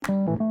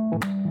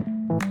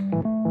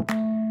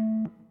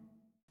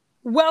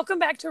Welcome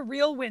back to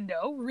Real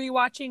Window,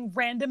 rewatching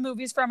random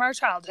movies from our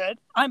childhood.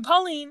 I'm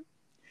Pauline.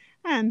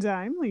 And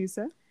I'm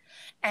Lisa.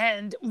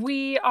 And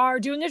we are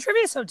doing a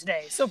trivia episode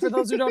today. So for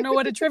those who don't know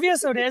what a trivia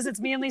episode is, it's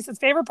me and Lisa's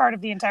favorite part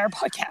of the entire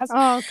podcast.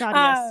 Oh, God,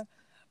 yes.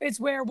 It's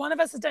where one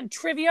of us has done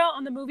trivia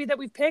on the movie that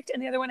we've picked,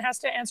 and the other one has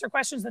to answer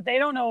questions that they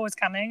don't know is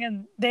coming,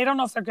 and they don't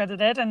know if they're good at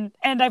it. And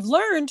I've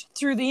learned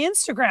through the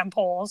Instagram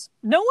polls,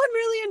 no one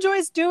really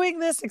enjoys doing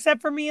this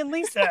except for me and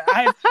Lisa.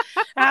 I've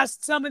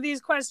asked some of these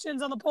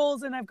questions on the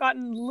polls, and I've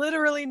gotten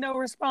literally no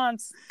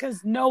response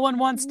because no one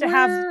wants to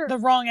have the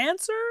wrong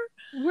answer.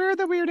 We're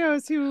the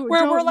weirdos who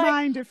don't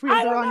mind if we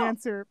have the wrong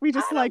answer. We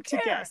just like to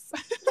guess.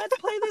 Let's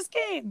play this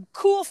game.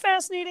 Cool,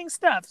 fascinating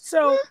stuff.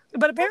 So,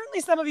 but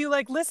apparently some of you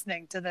like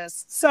listening to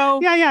this.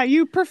 So yeah.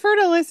 You prefer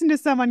to listen to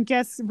someone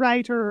guess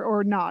right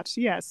or not.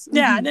 Yes.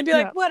 Yeah, and then be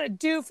like, what a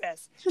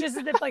doofus. Just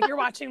as if like you're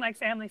watching like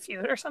Family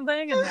Feud or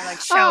something, and they're like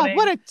shouting. Oh,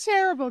 what a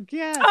terrible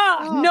guess.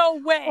 Oh, no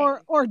way.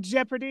 Or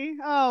Jeopardy.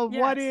 Oh,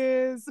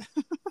 yes.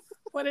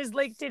 What is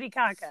Lake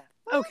Titicaca?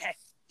 Okay.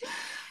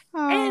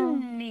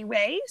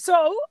 Anyway,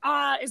 so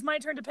it's my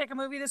turn to pick a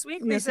movie this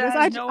week. Lisa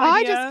has no idea.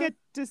 I just get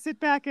to sit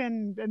back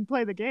and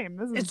play the game.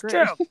 This is great.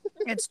 True.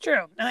 It's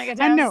true. And I get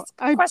to ask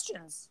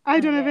questions. I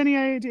don't have any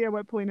idea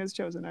what Pauline has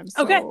chosen. I'm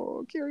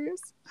so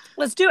curious.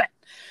 Let's do it.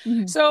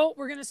 Mm-hmm. So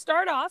we're going to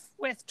start off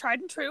with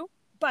tried and true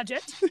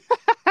budget.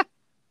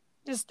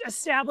 Just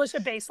establish a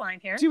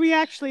baseline here. Do we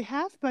actually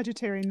have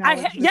budgetary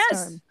knowledge this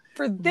time?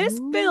 For this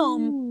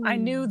film, I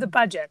knew the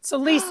budget. So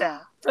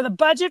Lisa, for the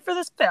budget for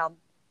this film,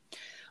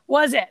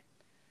 was it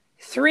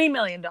 $3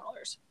 million,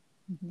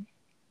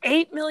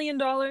 $8 million,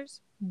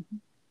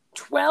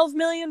 $12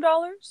 million,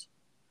 or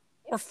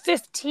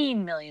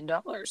 $15 million?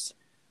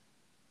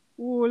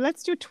 Ooh,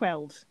 let's do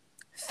 12.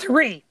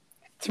 $3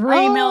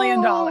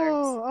 million.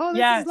 Oh,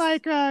 this is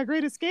like a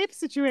Great Escape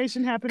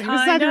situation happening. Kinda.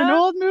 This is either an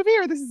old movie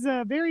or this is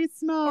a very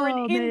small or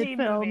an indie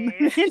film.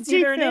 Movie. It's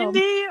either an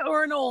indie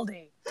or an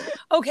oldie.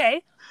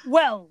 Okay.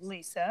 Well,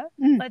 Lisa,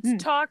 let's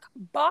talk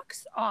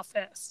box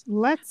office.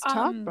 Let's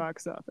talk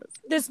box office.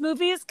 This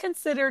movie is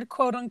considered,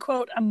 quote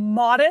unquote, a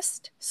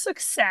modest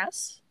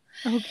success.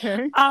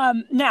 Okay.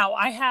 Now,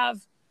 I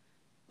have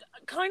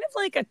kind of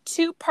like a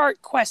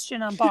two-part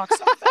question on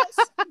box office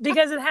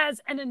because it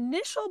has an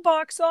initial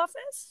box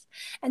office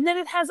and then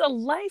it has a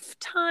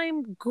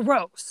lifetime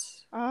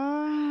gross.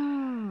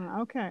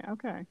 Oh, okay.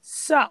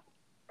 So,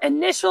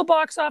 initial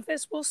box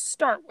office we'll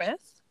start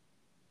with.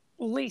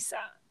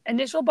 Lisa.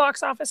 Initial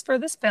box office for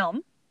this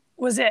film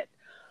was it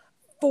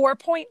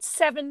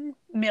 4.7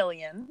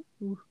 million,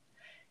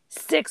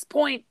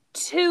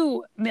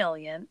 6.2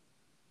 million,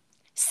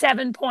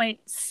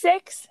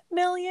 7.6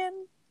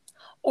 million,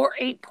 or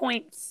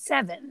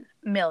 8.7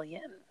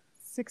 million?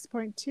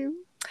 6.2?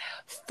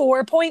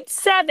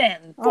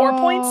 4.7.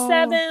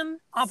 4.7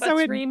 off a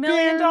 $3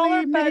 million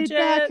budget. Made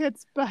back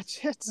its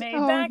budget.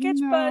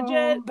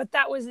 Budget, but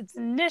that was its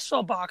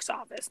initial box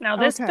office. Now,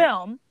 this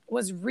film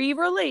was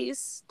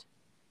re-released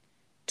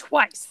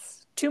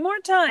twice. 2 more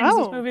times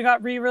this movie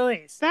got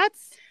re-released.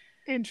 That's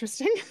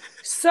interesting.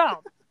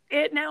 So,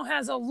 it now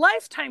has a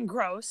lifetime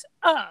gross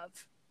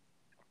of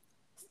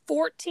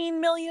 $14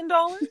 million,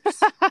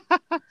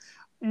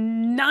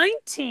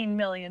 $19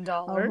 million,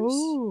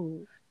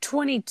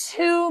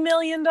 $22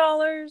 million,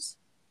 or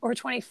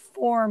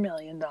 $24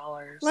 million.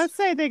 Let's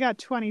say they got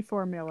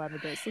 24 mil out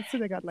of this. Let's say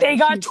they got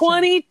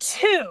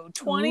 22.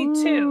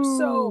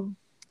 So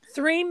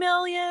 $3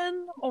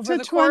 million over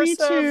the course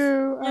of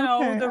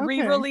the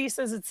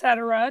re-releases,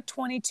 etc.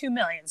 $22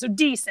 million. So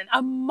decent, a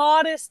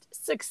modest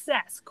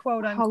success,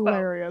 quote unquote.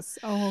 Hilarious.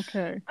 Oh,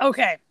 okay.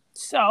 Okay,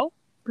 so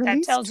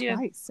released that tells you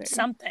twice,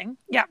 something.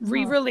 Yeah,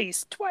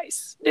 re-released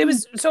twice. It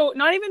was so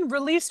not even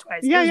released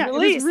twice. It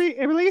was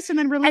released and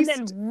then released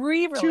and then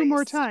re-released 2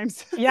 more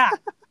times. Yeah.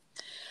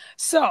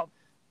 So,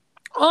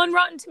 on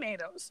Rotten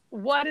Tomatoes,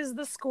 what is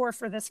the score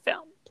for this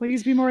film?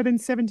 Please be more than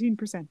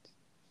 17%.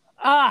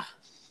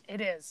 It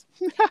is.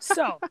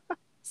 So,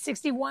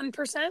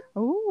 61%,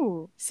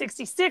 oh,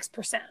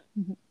 66%,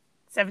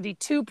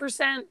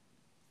 72%,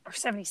 or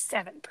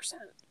 77%?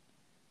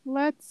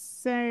 Let's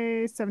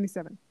say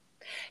 77.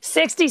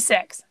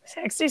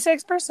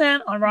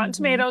 66% on Rotten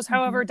Tomatoes.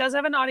 However, it does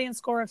have an audience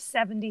score of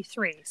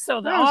 73.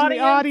 So the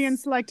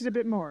audience liked it a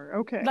bit more.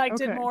 Okay. Liked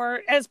it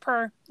more as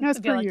per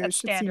standard. It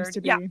seems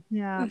to be.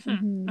 Yeah.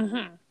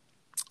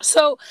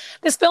 So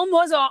this film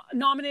was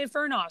nominated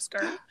for an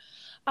Oscar.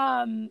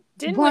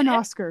 Didn't win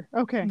Oscar.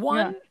 Okay.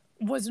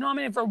 Was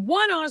nominated for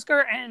 1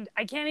 Oscar, and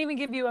I can't even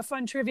give you a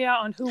fun trivia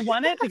on who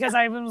won it because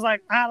I was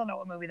like, I don't know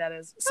what movie that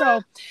is.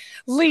 So,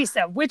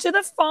 Lisa, which of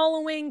the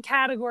following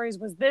categories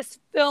was this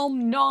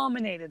film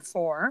nominated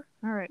for?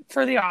 All right.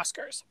 For the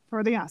Oscars.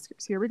 For the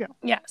Oscars. Here we go.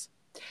 Yes.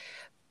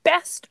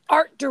 Best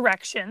art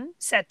direction,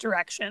 set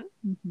direction.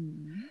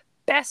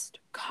 Best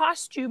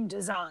costume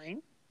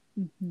design.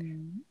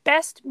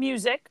 Best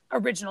music,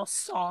 original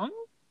song.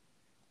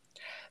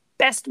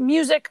 Best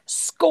music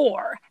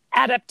score,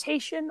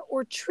 adaptation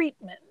or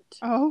treatment.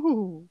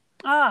 Oh.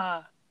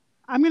 I'm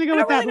going to go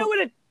with that.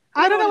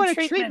 I don't know what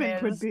a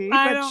treatment would be,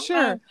 but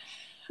sure.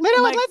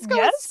 let's go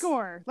with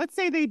score. Let's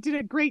say they did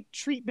a great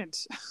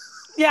treatment.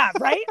 Yeah,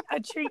 right? A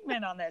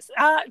treatment on this.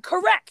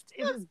 Correct.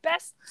 It was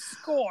best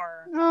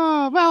score.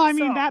 Oh, well, I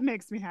mean, that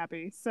makes me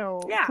happy.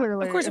 So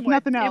clearly, of course if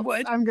nothing else,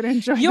 I'm going to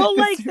enjoy it. You'll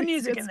like the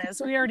music in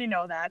this. We already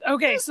know that.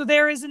 Okay, so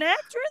there is an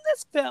actor in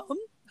this film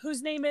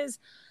whose name is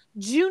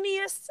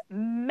Junius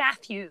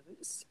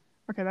Matthews.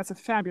 Okay, that's a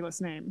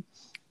fabulous name.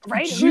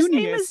 Right?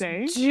 Junius,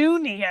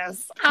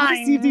 Junius.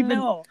 I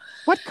know.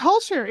 What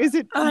culture is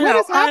it? What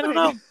is happening? I don't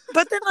know.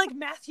 But then, like,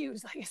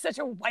 Matthews, like, it's such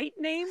a white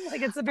name.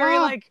 Like, it's a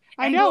very,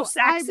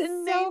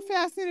 Anglo-Saxon name. I'm so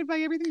fascinated by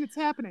everything that's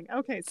happening.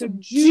 Okay, so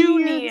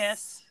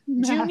Junius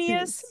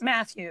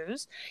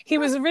Matthews. He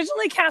was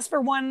originally cast for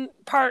one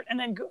part and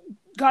then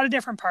got a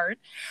different part.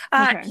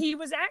 He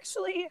was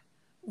actually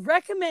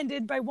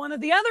recommended by one of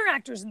the other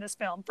actors in this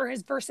film for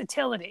his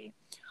versatility.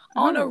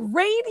 On a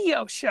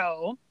radio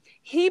show,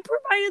 he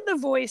provided the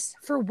voice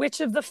for which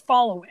of the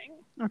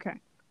following? Okay.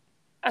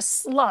 A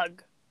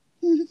slug,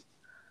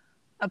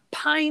 a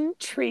pine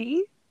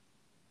tree,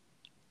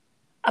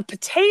 a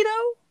potato,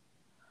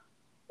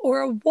 or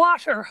a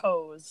water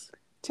hose?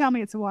 Tell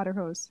me it's a water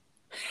hose.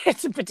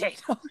 It's a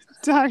potato.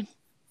 Darn.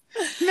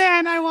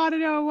 Man, I want to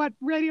know what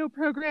radio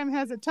program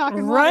has a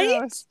talking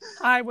water hose.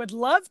 I would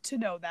love to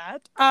know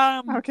that.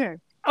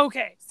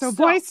 Okay. So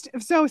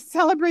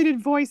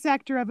celebrated voice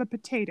actor of a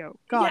potato.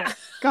 Got it.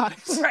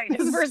 Right.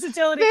 His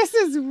versatility. This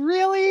is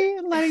really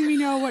letting me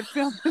know what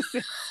film this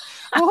is.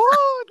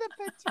 Oh, the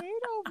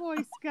potato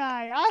voice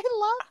guy. I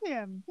love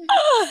him.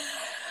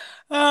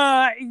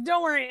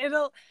 Don't worry.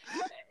 The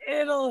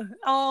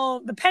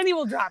penny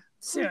will drop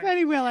soon. The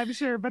penny will, I'm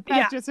sure, but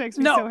that just makes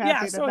me so happy.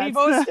 Yeah, so he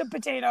voiced a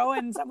potato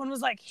and someone was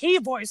like, he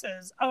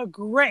voices a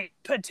great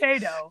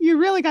potato. You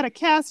really got to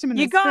cast him in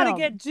this film. You got to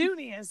get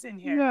Junius in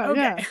here. Yeah,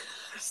 okay. Yeah.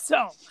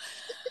 So,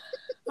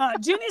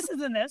 Junius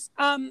is in this.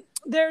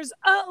 There's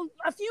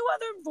a few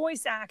other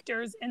voice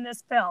actors in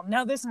this film.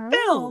 Now, this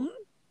film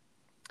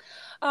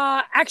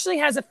actually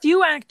has a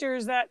few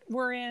actors that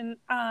were in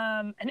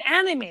an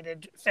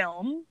animated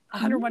film,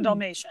 101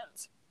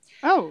 Dalmatians.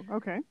 Oh,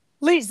 okay.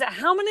 Lisa,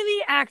 how many of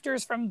the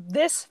actors from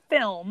this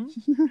film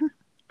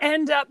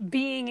end up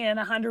being in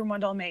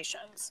 101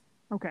 Dalmatians?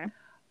 Okay.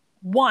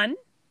 1,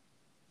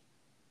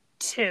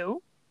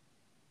 2,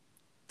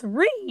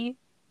 3,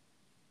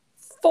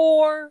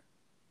 4,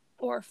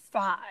 or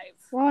 5?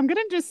 Well, I'm going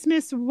to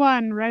dismiss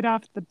 1 right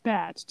off the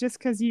bat, just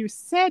because you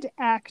said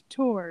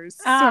actors.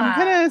 So I'm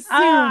going to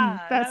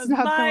assume that's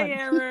not my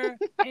error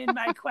in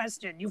my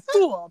question. You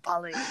fool,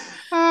 Polly.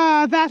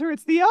 That or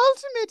it's the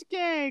ultimate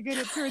gag, and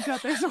it turns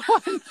out there's 1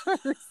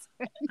 person.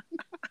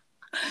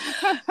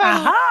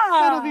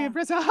 That'll be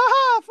impressive.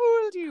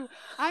 Fooled you.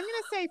 I'm going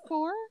to say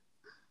 4.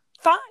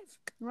 5.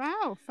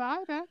 Wow,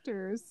 5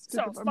 actors.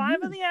 So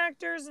 5 of the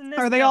actors in this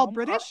Are they all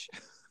British?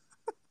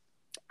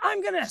 I'm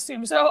going to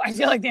assume so. I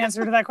feel like the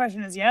answer to that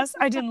question is yes.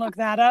 I didn't look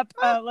that up.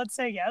 Let's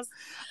say yes.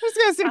 I was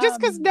going to say, just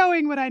because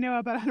knowing what I know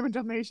about 101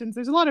 Dalmatians,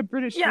 there's a lot of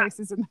British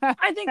faces in that.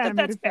 I think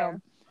that's fair.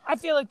 I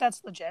feel like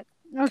that's legit.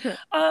 Okay.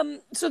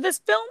 So this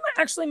film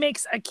actually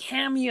makes a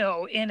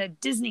cameo in a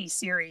Disney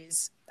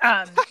series.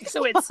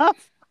 So it's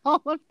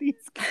all of these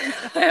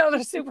I know,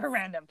 they're super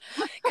random.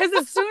 Because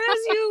as soon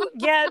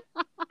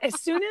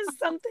as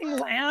something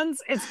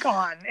lands, it's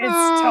gone.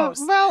 It's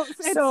toast. Well,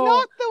 it's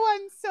not the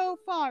one so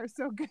far,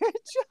 so good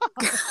job.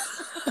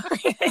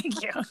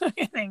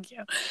 Thank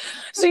you.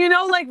 So,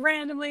 like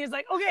randomly, it's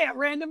like, okay, a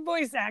random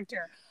voice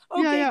actor.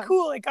 Okay,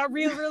 cool. It got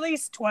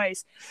re-released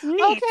twice. Neat.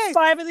 Okay.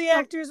 5 of the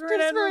actors were in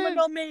 101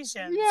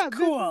 Dalmatians. Yeah,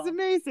 cool. This is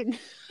amazing.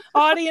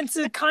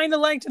 Audiences kind of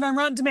liked it on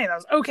Rotten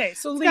Tomatoes. Okay,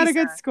 so Lisa. Got a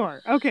good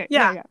score. Okay.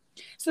 Yeah.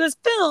 So this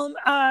film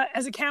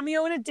has a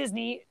cameo in a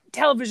Disney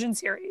television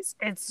series.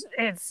 It's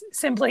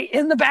simply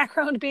in the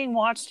background being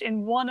watched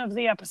in one of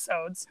the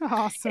episodes.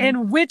 Awesome.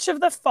 In which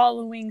of the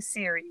following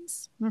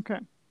series? Okay.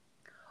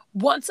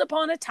 Once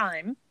Upon a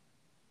Time.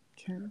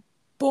 Okay.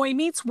 Boy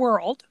Meets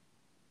World.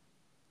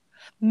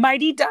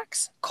 Mighty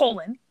Ducks,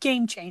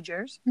 Game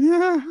Changers.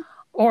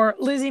 Or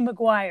Lizzie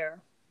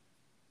McGuire.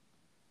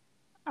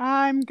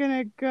 I'm going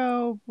to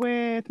go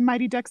with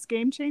Mighty Ducks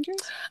Game Changers.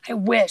 I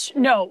wish.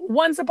 No,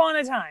 Once Upon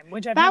a Time,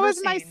 which I've never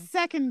seen. That was my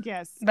second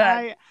guess.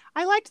 But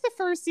I liked the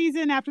first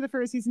season. After the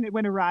first season, it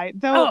went awry.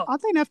 Though,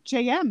 oddly enough,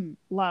 JM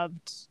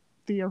loved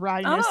the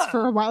awryness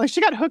for a while.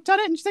 She got hooked on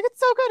it, and she's like, it's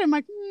so good. I'm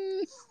like,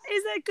 is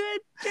it good,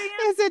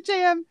 JM? Is it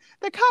JM?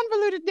 The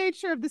convoluted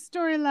nature of the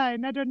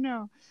storyline. I don't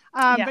know.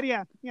 But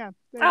yeah.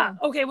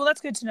 Okay, well,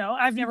 that's good to know.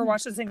 I've never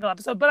watched a single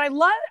episode, but I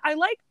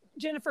like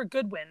Ginnifer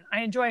Goodwin.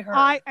 I enjoy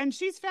her. And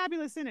she's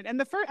fabulous in it. And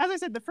as I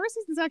said, the first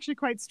season's actually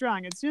quite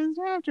strong. It's just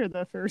after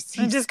the first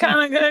season. And just kind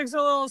of gives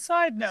a little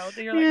side note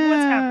that you're like,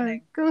 what's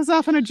happening? Goes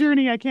off on a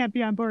journey I can't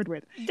be on board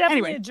with.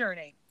 Definitely a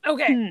journey.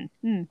 Okay.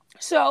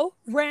 So,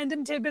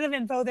 random tidbit of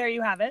info. There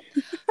you have it.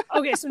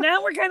 Okay, so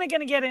now we're kind of going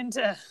to get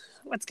into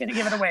what's going to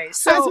give it away.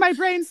 So, as my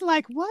brain's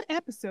like, what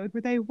episode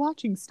were they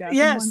watching stuff?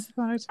 Yes.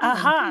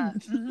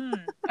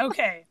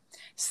 Okay.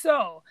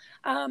 So,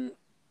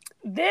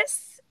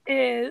 this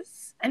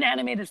is an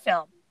animated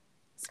film.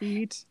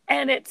 Sweet.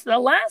 And it's the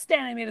last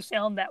animated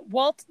film that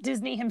Walt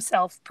Disney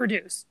himself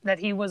produced, that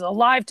he was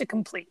alive to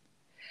complete.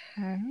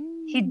 Oh.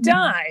 He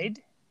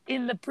died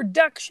in the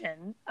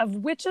production of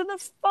which of the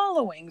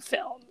following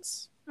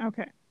films?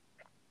 Okay.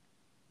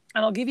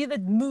 And I'll give you the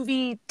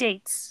movie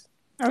dates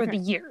for the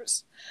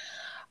years.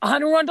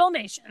 101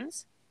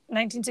 Dalmatians,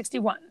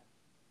 1961.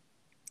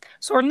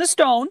 Sword in the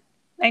Stone,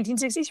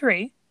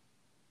 1963.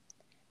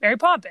 Mary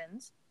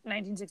Poppins,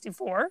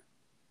 1964.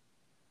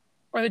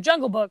 Or The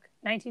Jungle Book,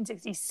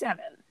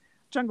 1967.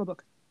 Jungle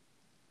Book.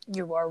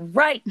 You are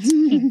right.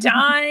 He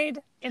died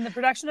in the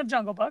production of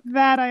Jungle Book.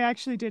 That I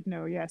actually did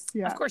know, yes.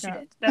 Yeah. Of course you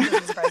did. That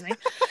doesn't surprise me.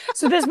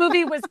 So this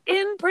movie was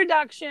in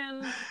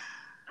production,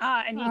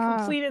 and he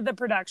completed the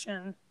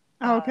production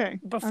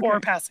before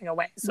passing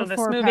away. So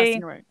before this movie...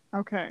 passing away.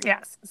 Okay.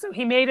 Yes. So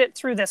he made it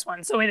through this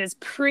one. So it is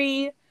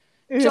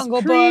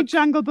pre-Jungle Book.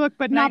 Jungle Book,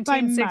 but not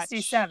by much.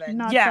 1967.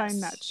 Not by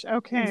much.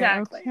 Okay.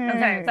 Exactly.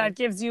 Okay. That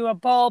gives you a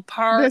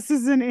ballpark. This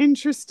is an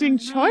interesting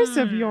choice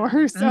of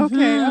yours.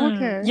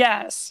 Okay.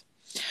 Yes.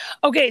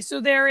 Okay, so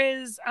there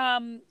is,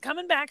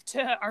 coming back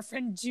to our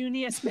friend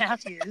Junius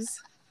Matthews.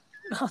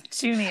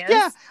 Junius.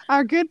 Yeah,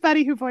 our good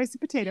buddy who voiced the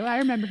potato. I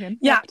remember him.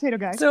 Yeah. Potato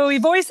guy. So he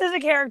voices a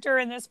character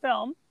in this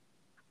film,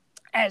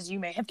 as you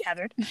may have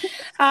gathered.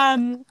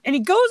 And he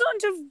goes on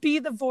to be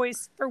the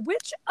voice for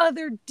which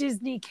other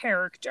Disney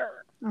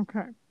character?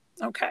 Okay.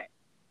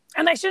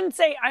 And I shouldn't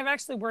say, I've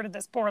actually worded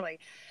this poorly.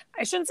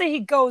 I shouldn't say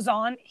he goes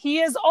on. He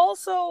is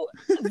also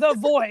the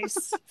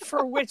voice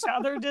for which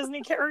other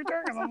Disney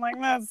character? Because I'm like,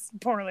 that's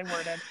poorly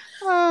worded.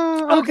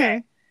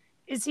 Okay.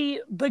 Is he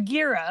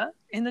Bagheera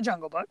in The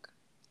Jungle Book?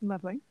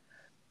 Lovely.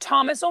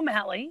 Thomas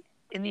O'Malley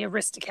in The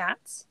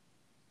Aristocats?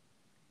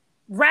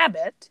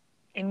 Rabbit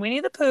in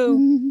Winnie the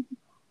Pooh?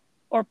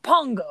 Or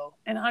Pongo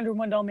in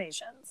 101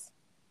 Dalmatians?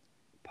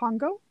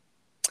 Pongo?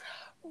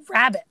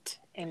 Rabbit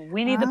in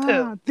Winnie the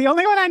Pooh. The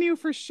only one I knew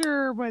for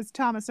sure was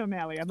Thomas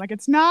O'Malley. I'm like,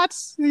 he's not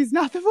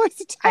the voice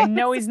of Thomas I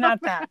know he's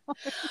not that.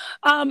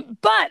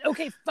 But,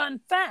 okay, fun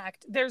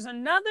fact. There's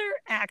another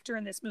actor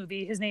in this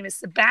movie. His name is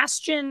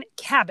Sebastian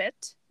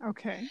Cabot.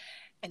 Okay.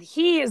 And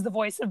he is the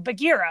voice of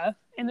Bagheera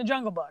in The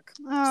Jungle Book.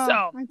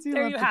 So,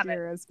 there you have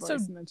Bagheera's it.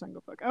 Voice in The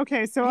Jungle Book.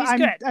 Okay, so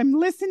I'm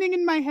listening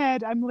in my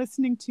head. I'm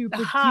listening to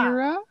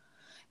Bagheera.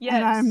 Yes.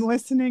 And I'm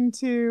listening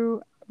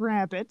to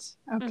Rabbit.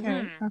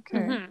 Okay.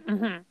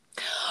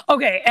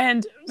 Okay,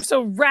 and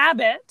so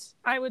Rabbit,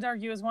 I would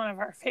argue, is one of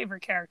our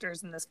favorite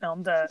characters in this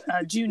film, the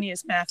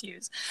Junius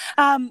Matthews.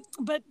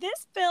 But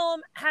this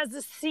film has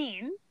a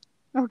scene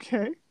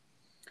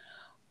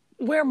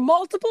where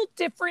multiple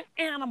different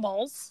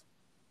animals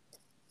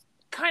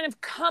kind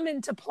of come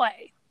into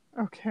play.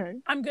 Okay.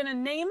 I'm going to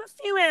name a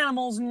few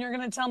animals, and you're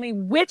going to tell me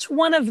which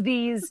one of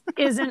these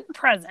isn't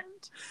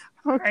present.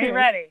 Okay. Are you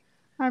ready?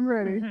 I'm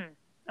ready.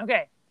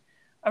 Okay.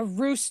 A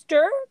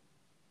rooster,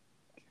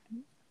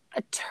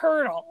 a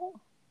turtle,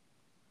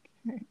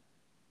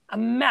 a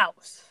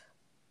mouse,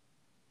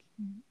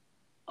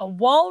 a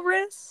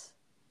walrus,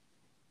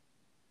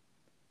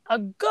 a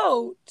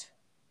goat,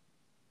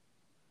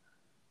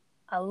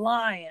 a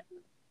lion.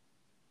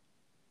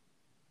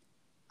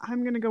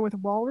 I'm going to go with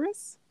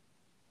walrus.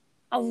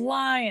 A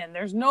lion.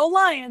 There's no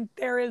lion.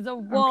 There is a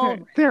walrus.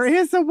 Okay. There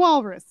is a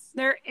walrus.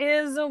 There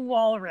is a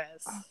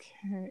walrus.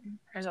 Okay.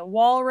 There's a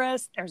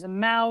walrus. There's a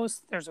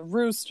mouse. There's a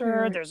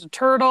rooster. There's a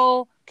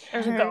turtle.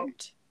 There's a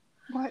goat.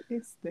 What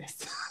is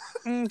this?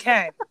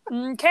 Okay.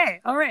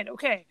 All right.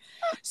 Okay.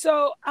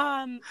 So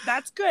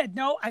that's good.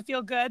 No, I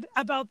feel good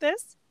about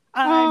this.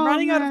 I'm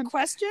running out of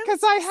questions.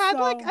 Because I had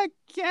like a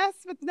guess,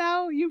 but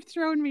now you've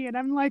thrown me and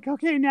I'm like,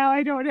 okay, now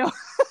I don't know.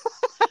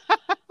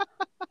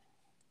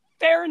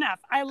 Fair enough.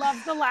 I love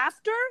the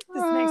laughter.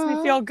 This makes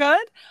me feel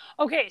good.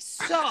 Okay,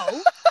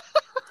 so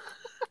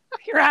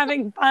you're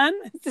having fun.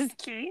 This is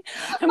key.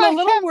 I'm a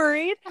little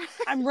worried.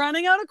 I'm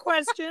running out of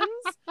questions.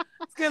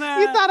 You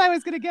thought I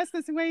was gonna guess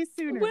this way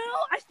sooner.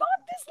 Well, I thought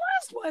this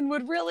last one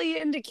would really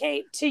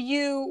indicate to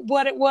you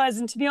what it was.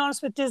 And to be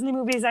honest, with Disney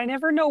movies, I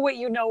never know what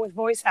you know with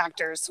voice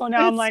actors. So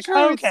now I'm like,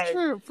 okay. It's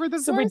true.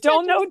 So we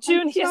don't know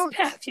Junius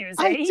Matthews.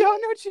 I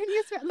don't know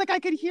Junius. Like I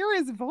could hear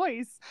his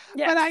voice,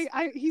 but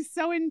he's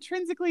so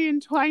intrinsically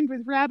entwined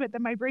with Rabbit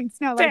that my brain's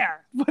now like,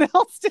 fair. What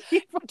else did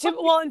he?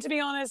 And to be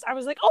honest, I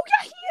was like, oh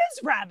yeah, he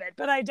is Rabbit,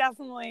 but I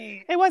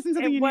definitely. It wasn't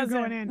something you knew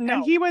going in. No.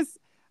 And he was.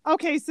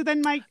 Okay, so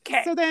then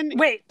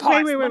wait,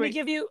 pause. Let me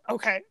give you.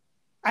 Okay,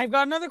 I've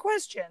got another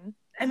question,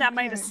 and that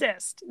might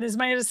assist. This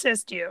might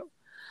assist you.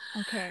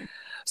 Okay.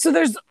 So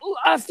there's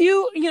a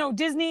few,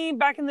 Disney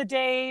back in the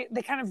day,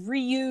 they kind of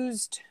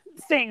reused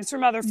things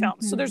from other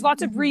films. So there's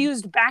lots of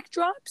reused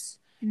backdrops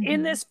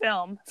in this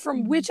film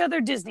from which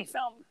other Disney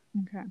film?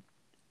 Okay.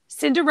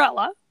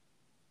 Cinderella,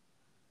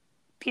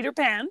 Peter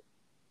Pan,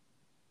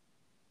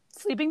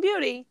 Sleeping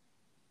Beauty,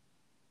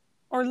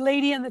 or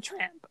Lady and the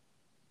Tramp?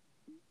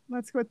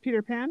 Let's go with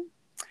Peter Pan.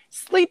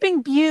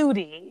 Sleeping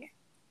Beauty.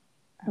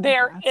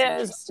 There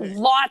is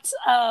lots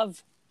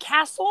of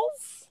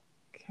castles.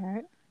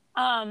 Okay.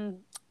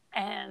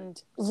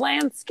 And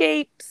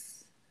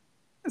landscapes.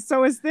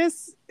 So is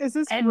this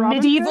and Robin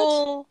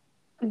medieval?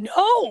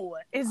 No,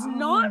 it's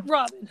not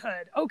Robin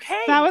Hood.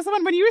 Okay. That was the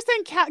one when you were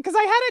saying because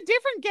I had a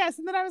different guess,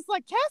 and then I was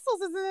like,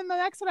 Castles isn't in the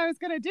next one I was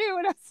going to do.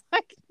 And I was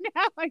like,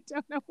 now I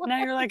don't know what.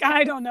 Now you're like,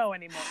 I don't know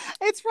anymore.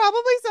 It's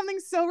probably something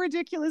so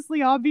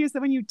ridiculously obvious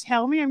that when you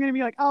tell me, I'm going to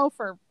be like, oh,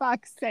 for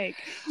fuck's sake.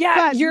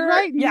 Yeah, but you're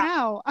right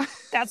now.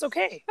 That's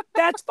okay.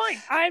 That's fine.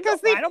 I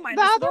don't mind.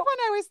 The other one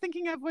I was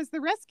thinking of was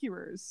The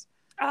Rescuers.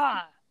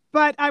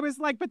 But I was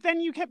like, but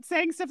then you kept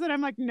saying stuff that I'm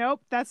like,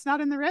 nope, that's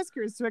not in The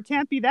Rescuers, so it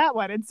can't be that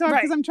one. And so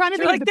because I'm trying to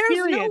think of the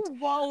period, no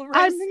walrus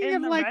I'm thinking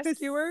of like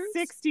Rescuers?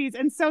 The 60s.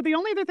 And so the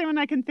only other thing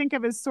I can think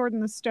of is Sword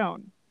in the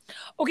Stone.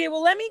 Okay,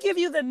 well, let me give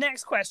you the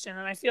next question,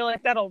 and I feel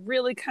like that'll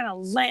really kind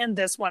of land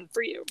this one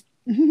for you.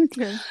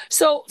 Okay.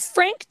 So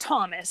Frank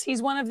Thomas,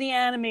 he's one of the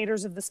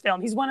animators of this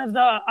film. He's one of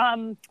the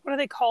what do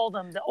they call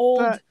them?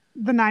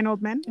 The 9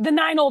 Old Men? The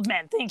 9 Old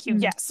Men, thank you.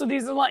 Yes. So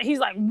he's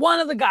like one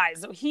of the guys.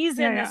 So he's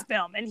in this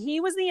film. And he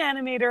was the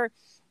animator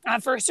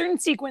for a certain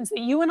sequence that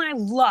you and I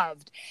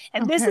loved.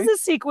 And this is a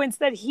sequence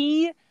that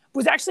he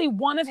was actually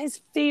one of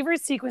his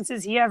favorite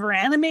sequences he ever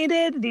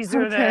animated. These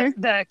are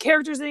the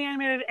characters that he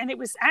animated. And it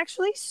was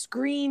actually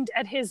screened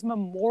at his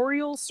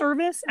memorial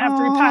service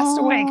after he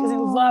passed away because he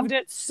loved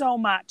it so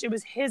much. It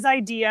was his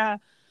idea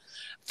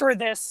for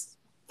this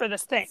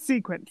thing.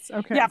 Sequence.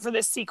 Okay. Yeah, for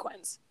this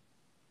sequence.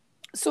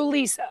 So,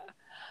 Lisa,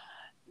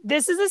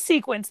 this is a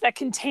sequence that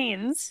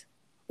contains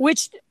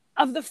which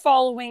of the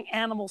following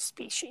animal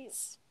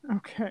species?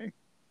 Okay.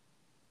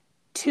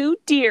 2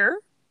 deer.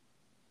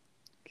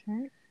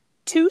 Okay.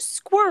 2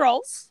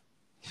 squirrels.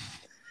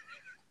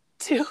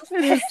 2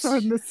 fish.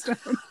 Sword in the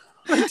Stone.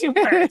 Or 2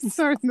 birds.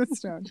 Sword in the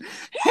Stone.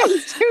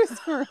 It's 2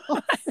 squirrels.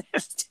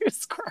 It's 2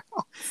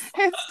 squirrels.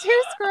 It's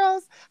 2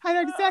 squirrels. I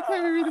know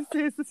exactly what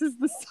this is. This is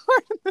the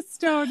Sword in the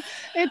Stone.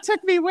 It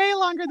took me way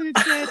longer than it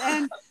did.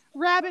 And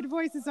Rabbit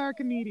voices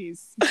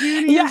Archimedes.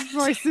 Junior's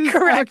voices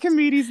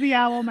Archimedes the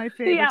owl, my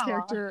favorite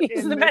character.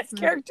 He's the best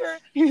character.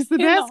 He's the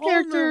best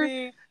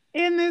character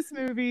in this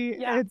movie.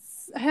 Yeah.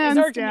 It's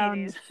hands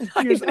down.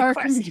 He's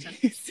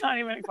Archimedes. Not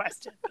even a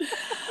question.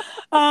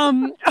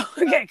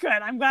 Okay, good.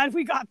 I'm glad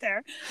we got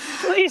there.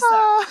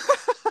 Lisa.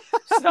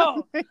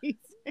 So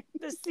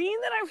the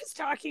scene that I was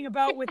talking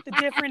about with the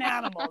different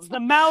animals, the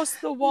mouse,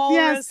 the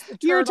walrus, the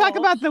turtle. You were talking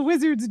about the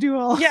wizard's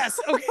duel. Yes.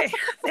 Okay.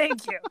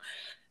 Thank you.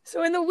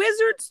 So in the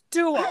Wizard's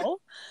Duel,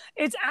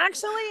 it's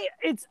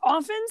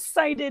often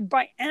cited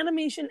by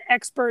animation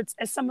experts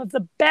as some of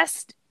the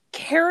best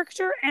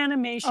character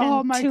animation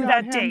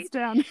that date.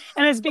 Down.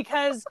 And it's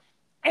because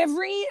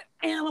every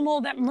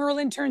animal that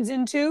Merlin turns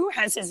into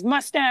has his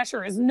mustache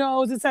or his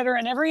nose, etc.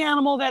 And every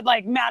animal that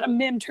like Madame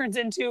Mim turns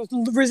into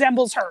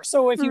resembles her.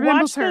 So if you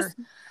watch this,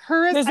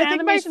 I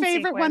think my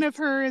favorite one of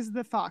her is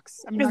the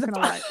fox. I'm not going to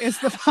lie. It's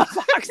the fox.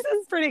 Fox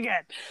is pretty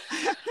good.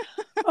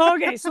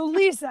 Okay, so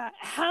Lisa,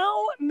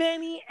 how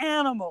many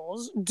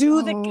animals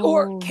do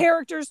or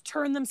characters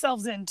turn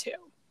themselves into?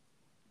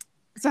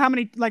 So how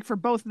many, like for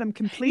both of them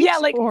complete? Yeah,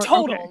 like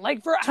total. Okay.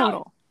 Like for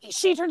total.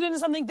 She turns into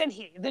something, then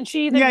he, then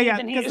she, then he,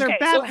 then he. Because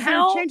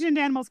they're changing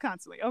into animals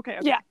constantly. Okay.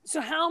 Yeah.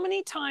 So how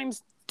many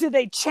times do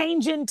they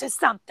change into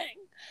something?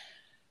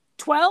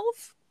 12,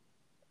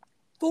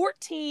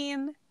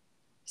 14,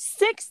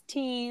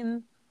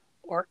 16,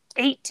 or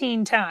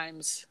 18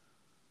 times?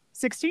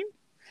 16?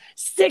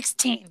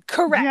 16.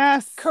 Correct.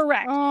 Yes.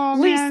 Correct. Oh,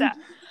 Lisa, man.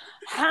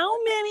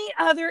 how many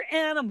other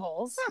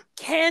animals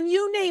can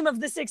you name of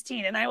the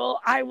 16? And I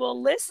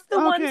will list the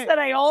ones that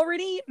I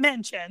already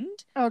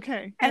mentioned.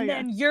 Okay. And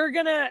then you're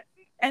going to,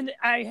 and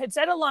I had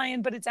said a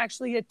lion, but it's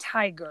actually a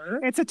tiger.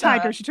 It's a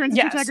tiger. She turns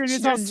into a tiger and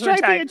is all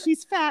stripy and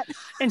she's fat.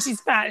 And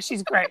she's fat.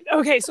 She's great.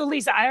 Okay. So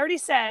Lisa, I already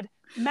said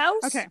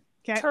mouse,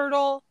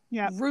 turtle,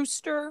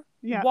 rooster,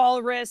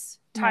 walrus,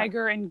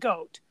 tiger, and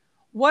goat.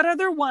 What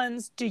other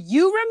ones do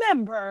you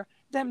remember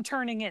them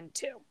turning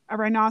into? A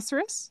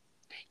rhinoceros?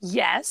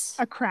 Yes.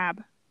 A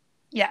crab?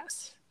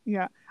 Yes.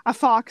 Yeah. A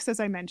fox, as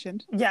I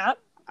mentioned. Yeah.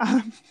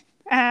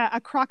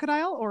 A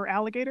crocodile or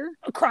alligator?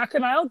 A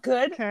crocodile.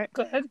 Good. Okay.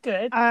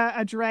 Good.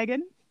 A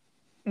dragon?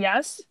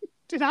 Yes.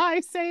 Did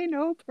I say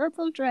no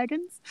purple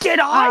dragons? Did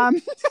I?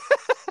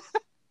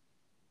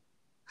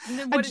 And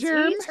then what does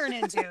he turn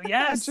into?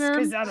 Yes,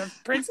 because out of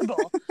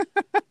principle.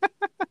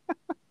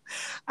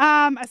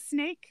 A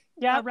snake?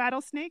 Yeah. A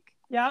rattlesnake?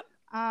 Yeah.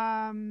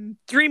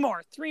 Three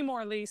more,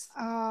 Lise.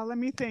 Let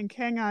me think.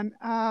 Hang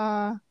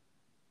on.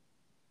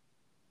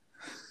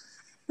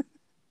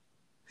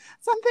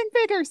 Something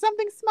bigger,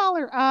 something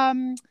smaller.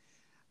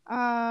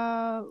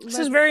 This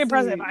is very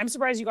impressive. I'm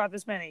surprised you got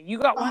this many. You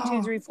got 1,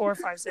 2, 3, 4,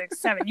 5, 6,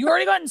 7. You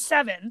already gotten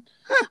 7.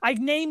 I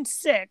named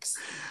 6.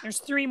 There's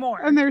 3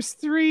 more. And there's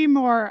 3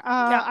 more.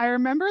 I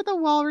remember the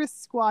walrus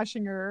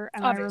squashing her,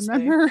 and obviously. I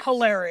remember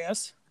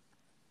hilarious.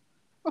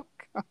 Oh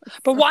God.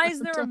 But why is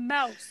there a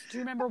mouse? Do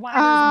you remember why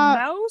there's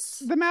a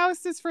mouse? The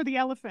mouse is for the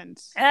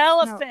elephant.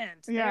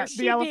 Elephant. No. Yeah,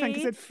 the elephant,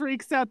 because it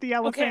freaks out the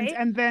elephant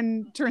and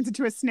then turns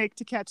into a snake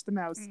to catch the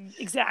mouse.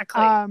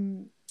 Exactly.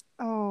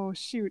 Oh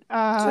shoot.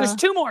 So there's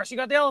 2 more. So you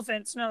got the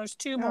elephant. So now there's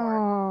 2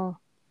 more.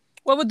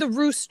 What would the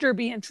rooster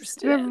be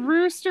interested The in?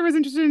 rooster was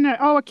interested in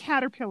a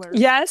caterpillar.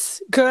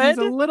 Yes, good. He's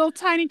a little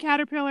tiny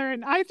caterpillar,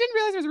 and I didn't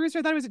realize it was a rooster.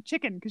 I thought it was a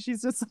chicken because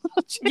she's just a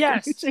little chicken.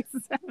 Yes, who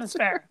chases after that's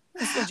fair.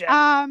 That's legit.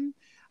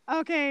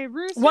 Okay,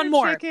 rooster, one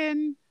more.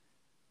 Chicken.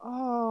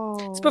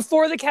 Oh, it's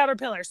before the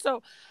caterpillar.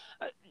 So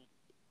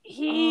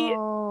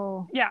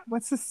yeah.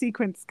 What's the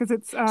sequence? Because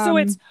it's so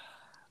it's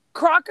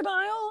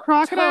crocodile,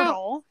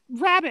 turtle,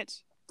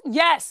 rabbit.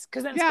 Yes,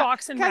 because then it's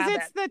fox and rabbit.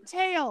 Because it's the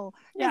tail.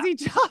 Because he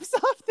chops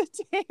off the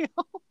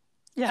tail.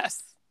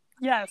 Yes.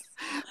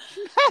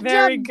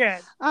 Very good.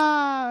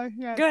 Yes.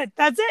 Good.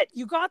 That's it.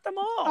 You got them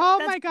all.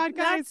 Oh my God,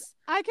 guys.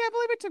 I can't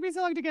believe it took me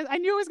so long to get. I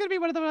knew it was going to be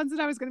one of the ones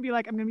that I was going to be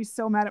like, I'm going to be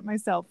so mad at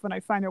myself when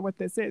I find out what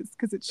this is,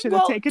 because it should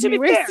have taken me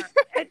way.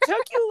 It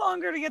took you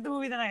longer to get the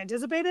movie than I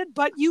anticipated,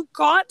 but you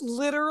got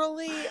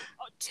literally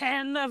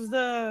 10 of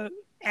the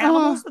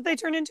animals that they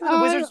turn into in the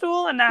wizard's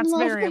duel, and that's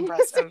very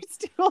impressive.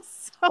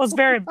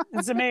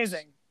 It's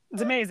amazing.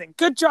 It's amazing.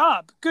 Good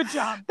job.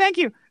 Thank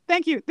you.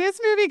 This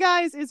movie,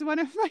 guys, is one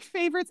of my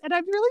favorites, and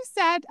I'm really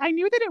sad. I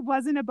knew that it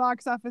wasn't a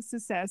box office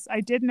success.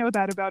 I did know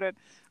that about it,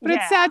 but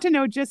it's sad to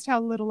know just how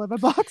little of a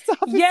box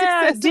office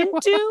success it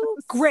didn't do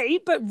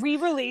great, but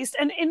re-released.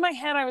 And in my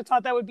head, I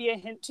thought that would be a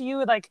hint to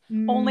you, like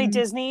only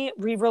Disney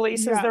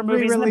re-releases their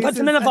movies and then puts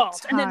them in a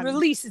vault, and then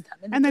releases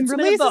them, and then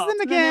releases them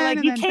again.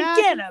 And you can't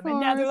get them,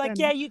 and now they're like,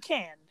 yeah, you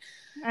can.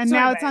 And so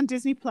now it's on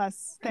Disney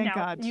Plus. Thank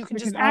God. You can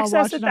just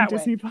access it that way.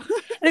 Disney Plus.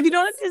 And if you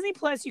don't have Disney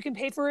Plus, you can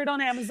pay for it on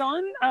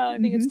Amazon. I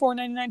think it's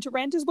 $4.99 to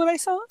rent is what I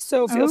saw.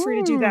 So feel free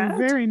to do that.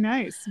 Very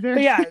nice.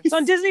 It's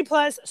on Disney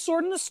Plus.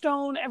 Sword in the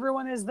Stone,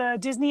 everyone, is the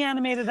Disney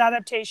animated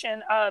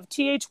adaptation of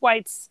T.H.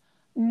 White's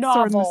novel.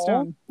 Sword in the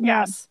Stone.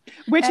 Yes.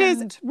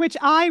 Which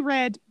I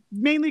read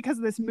mainly because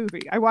of this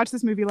movie. I watched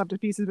this movie, loved it to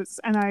pieces,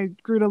 and I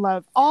grew to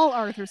love all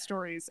Arthur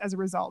stories as a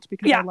result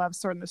because I love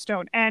Sword in the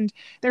Stone. And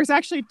there's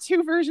actually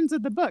 2 versions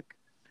of the book.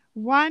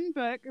 One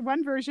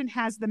version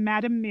has the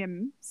Madame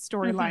Mim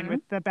storyline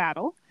with the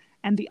battle,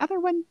 and the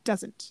other one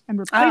doesn't, and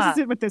replaces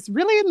it with this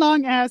really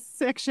long ass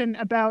section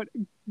about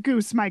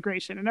goose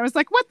migration. And I was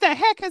like, what the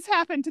heck has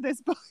happened to this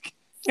book?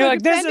 You're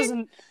like, this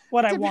isn't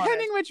what I wanted.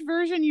 Depending which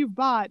version you've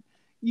bought,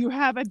 you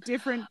have a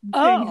different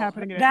thing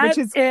happening in it, which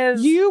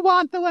is you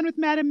want the one with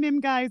Madame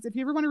Mim, guys. If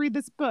you ever want to read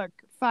this book,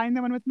 find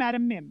the one with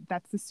Madame Mim.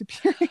 That's the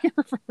superior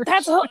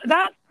version.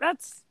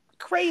 That's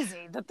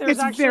crazy that there's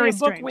actually a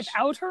book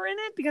without her in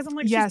it, because I'm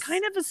like, she's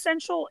kind of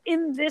essential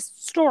in this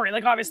story.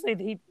 Like, obviously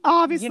they've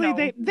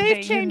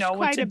changed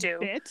quite a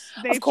bit.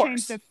 They've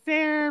changed a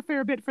fair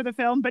bit for the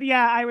film, but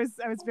I was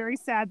very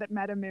sad that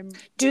Madame Mim.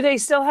 Do they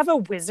still have a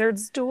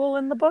wizard's duel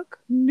in the book?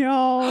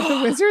 No,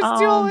 the wizard's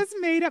duel is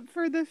made up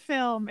for the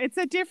film. It's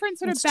a different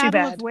sort of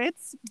battle of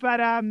wits,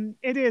 but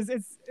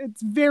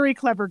it's very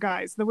clever,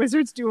 guys. The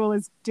wizard's duel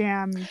is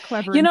damn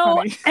clever.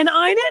 Funny. And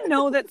I didn't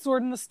know that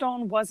Sword in the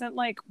Stone wasn't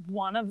like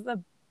one of the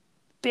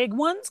big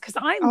ones, because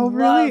I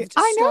loved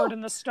Sword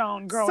in the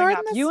Stone growing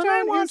up. You and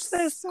I watched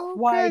this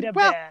quite a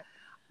bit.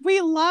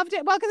 We loved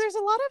it. Well, because there's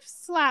a lot of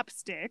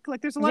slapstick.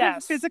 Like, there's a lot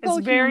of physical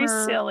humor. It's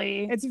very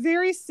silly. It's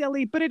very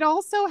silly, but it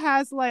also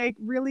has like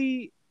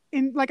really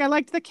I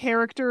liked the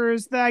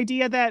characters, the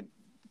idea that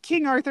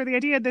King Arthur, the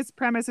idea of this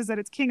premise is that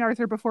it's King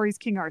Arthur before he's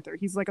King Arthur.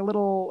 He's like a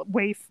little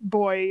waif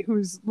boy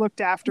who's looked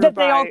after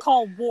they all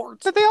call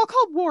Wart. That they all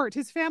call Wart.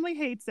 His family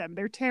hates him.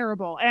 They're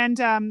terrible. And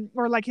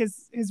or like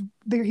he's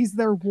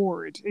their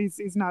ward.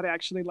 He's not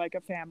actually like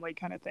a family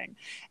kind of thing.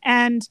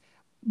 And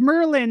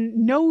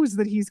Merlin knows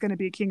that he's going to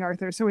be King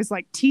Arthur, so he's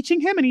like teaching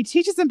him, and he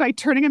teaches him by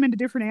turning him into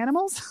different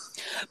animals.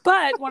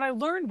 But what I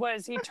learned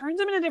was he turns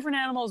him into different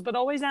animals, but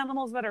always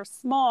animals that are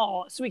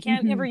small, so he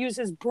can't ever use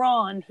his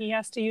brawn. He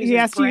has to use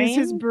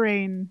his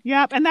brain.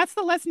 Yep, and that's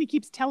the lesson he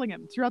keeps telling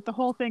him throughout the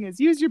whole thing: is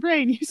use your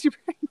brain, use your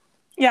brain.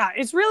 Yeah,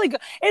 it's really good.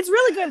 It's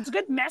really good. It's a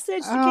good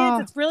message to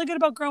kids. It's really good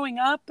about growing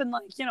up and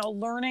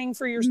learning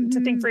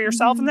to think for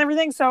yourself and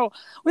everything. So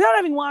without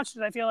having watched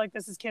it, I feel like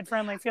this is kid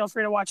friendly. Feel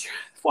free to watch it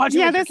with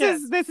your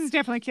kids. This is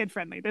definitely kid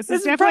friendly. This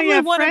is definitely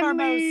one of our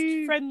most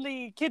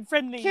kid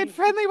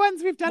friendly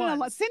ones we've done a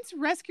lot since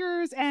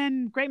Rescuers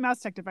and Great Mouse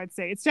Detective. I'd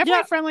say it's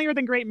definitely friendlier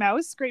than Great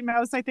Mouse. Great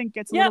Mouse, I think,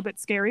 gets a little bit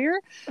scarier.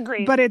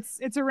 Agreed. But it's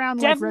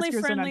around definitely like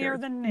Rescuers friendlier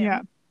and under. than Nim.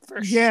 Yeah.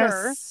 For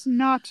sure.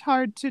 Not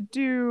hard to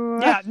do.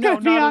 Yeah, no,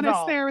 to be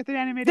honest, there with an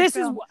animated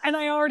film. And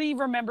I already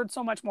remembered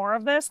so much more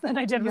of this than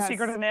I did with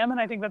Secret of Nim, and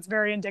I think that's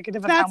very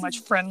indicative of how much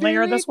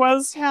friendlier this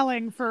was.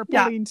 Telling for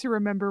Pauline to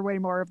remember way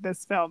more of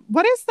this film.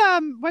 What's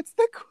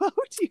the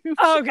quote you?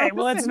 Okay,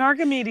 well, it's an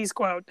Archimedes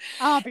quote.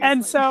 Obviously.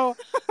 And so,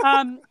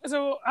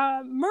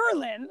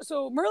 Merlin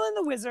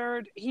the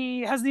wizard,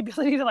 he has the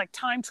ability to like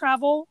time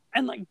travel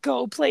and like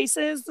go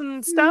places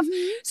and stuff.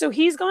 So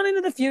he's gone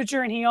into the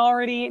future and he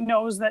already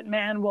knows that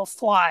man will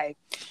fly.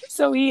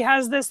 So he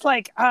has this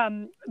like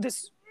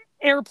this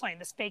airplane,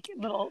 this fake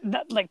little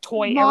like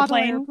toy model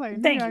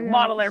airplane. Thank you,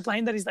 model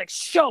airplane that he's like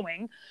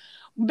showing.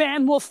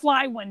 Man will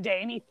fly one day,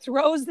 and he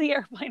throws the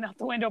airplane out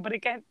the window, but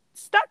it gets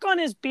stuck on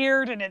his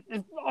beard, and it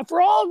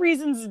for all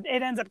reasons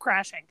it ends up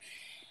crashing.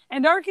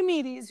 And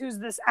Archimedes, who's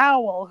this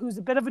owl, who's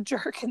a bit of a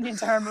jerk in the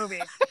entire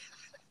movie,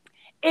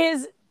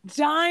 is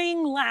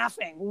dying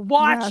laughing,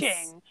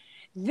 watching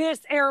this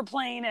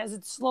airplane as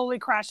it slowly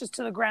crashes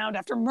to the ground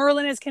after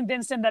Merlin has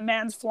convinced him that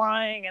man's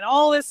flying and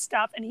all this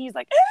stuff. And he's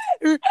like,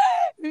 like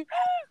he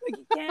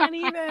can't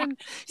even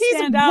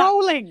stand up.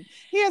 Rolling.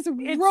 He is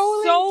rolling,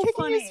 so kicking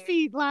funny. His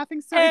feet,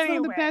 laughing. So it's one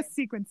of the best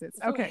sequences.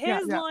 Okay.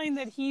 His line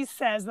that he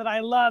says that I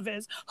love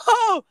is,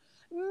 "Oh,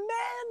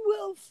 man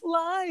will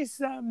fly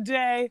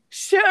someday.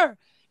 Sure.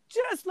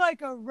 Just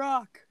like a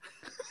rock."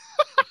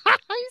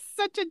 He's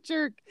such a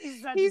jerk.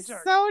 He's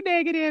so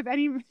negative,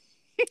 and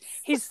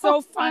he's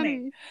so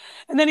funny.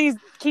 And then he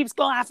keeps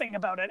laughing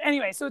about it.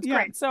 Anyway, so it's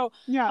great. So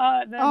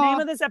the name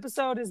of this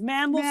episode is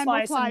Man Will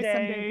Fly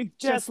Someday,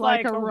 just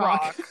like a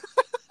rock.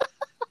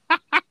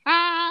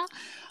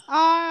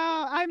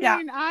 I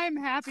mean, I'm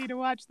happy to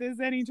watch this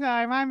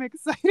anytime. I'm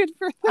excited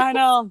for this. I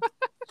know.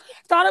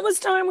 Thought it was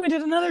time we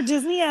did another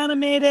Disney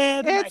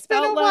animated. It's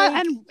been a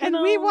while, and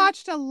we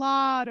watched a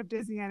lot of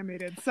Disney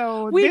animated.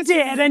 So we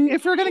did, and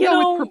if we're gonna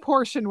go with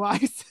proportion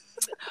wise.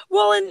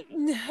 Well, and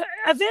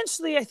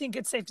eventually, I think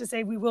it's safe to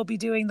say we will be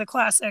doing the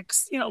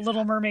classics,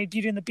 Little Mermaid,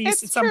 Beauty and the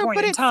Beast at some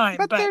point in time.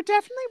 But there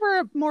definitely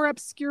were more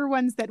obscure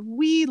ones that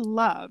we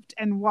loved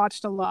and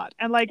watched a lot.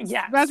 And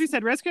as we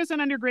said, Rescue Down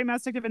Under, Great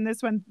Mouse Detective, and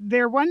this one,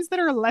 they're ones that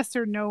are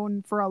lesser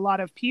known for a lot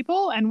of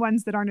people and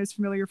ones that aren't as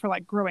familiar for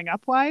growing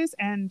up wise.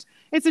 And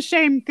it's a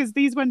shame because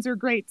these ones are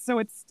great. So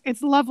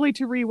it's lovely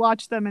to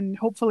rewatch them and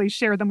hopefully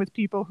share them with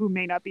people who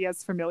may not be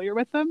as familiar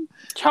with them.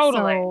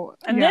 Totally. So,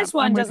 and this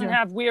one doesn't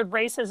have weird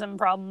racism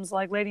problems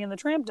like Lady and the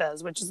Tramp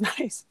does, which is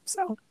nice.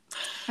 So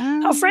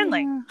how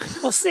friendly.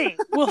 We'll see.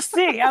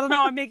 I don't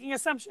know. I'm making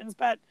assumptions,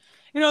 but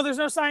there's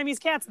no Siamese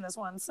cats in this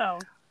one. So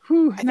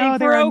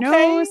there are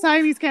no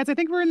Siamese cats. I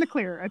think we're in the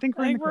clear. I think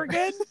we're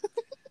good.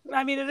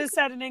 I mean, it is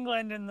set in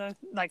England in the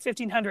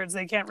 1500s.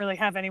 They can't really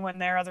have anyone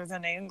there other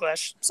than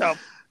English. So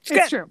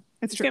it's true.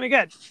 It's going to be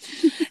good.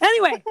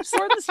 Anyway,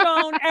 Sword in the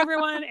Stone,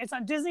 everyone. It's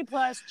on Disney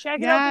Plus.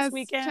 Check it out this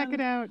weekend. Check it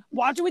out.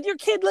 Watch it with your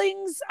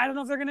kidlings. I don't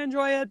know if they're going to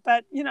enjoy it,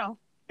 but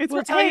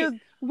we'll tell you.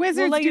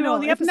 Wizards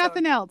Duel. If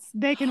nothing else,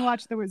 they can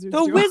watch the Wizards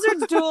Duel. The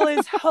Wizards Duel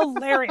is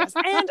hilarious.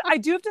 And I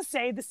do have to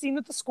say, the scene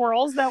with the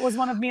squirrels, that was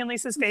one of me and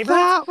Lisa's favorites.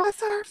 That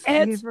was our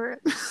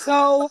favorite. It's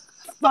so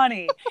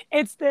funny.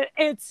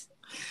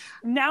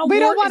 Now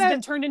Mort has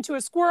been turned into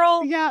a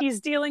squirrel. Yeah. He's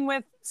dealing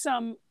with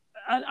some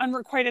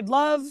unrequited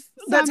love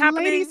that's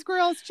happening. Lady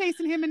squirrels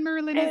chasing him and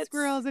Merlin as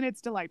squirrels, and it's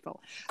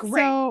delightful.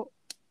 Great. So,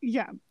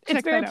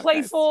 it's very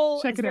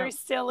playful. It's very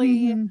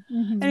silly.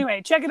 Mm-hmm.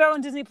 Anyway, check it out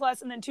on Disney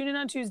Plus, and then tune in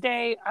on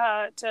Tuesday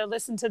to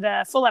listen to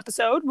the full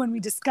episode when we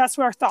discuss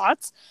our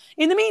thoughts.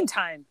 In the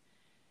meantime,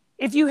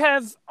 if you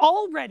have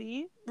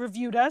already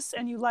reviewed us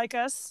and you like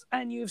us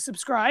and you've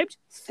subscribed,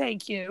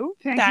 thank you.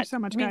 Thank you so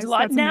much, means guys. a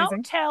lot. That's now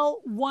amazing.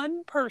 tell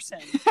one person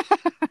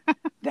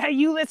that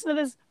you listen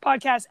to this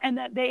podcast and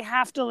that they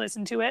have to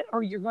listen to it,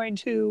 or you're going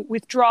to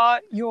withdraw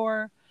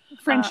your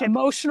friendship,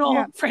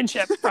 emotional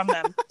friendship from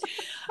them.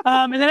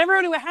 And then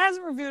everyone who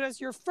hasn't reviewed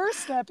us, your first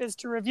step is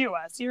to review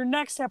us. Your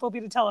next step will be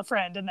to tell a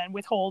friend and then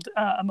withhold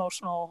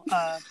emotional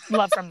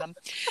love from them.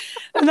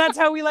 And that's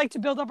how we like to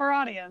build up our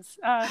audience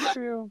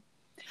through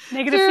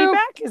negative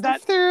feedback. Is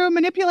that through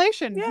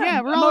manipulation?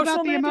 Yeah, we're all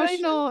about the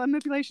emotional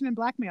manipulation and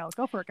blackmail.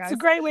 Go for it, guys. It's a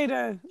great way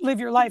to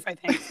live your life, I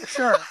think, for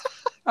sure.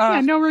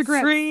 No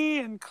regrets. Free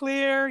and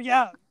clear.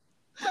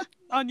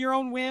 On your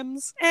own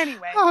whims.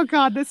 Anyway. Oh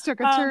God, this took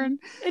a turn.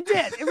 It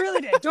did. It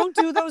really did. Don't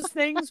do those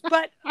things,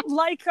 but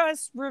like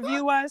us,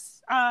 review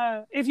us.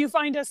 If you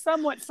find us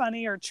somewhat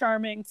funny or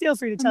charming, feel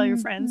free to tell your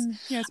friends.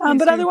 Yes,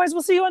 but otherwise,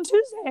 we'll see you on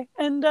Tuesday,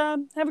 and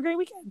have a great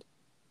weekend.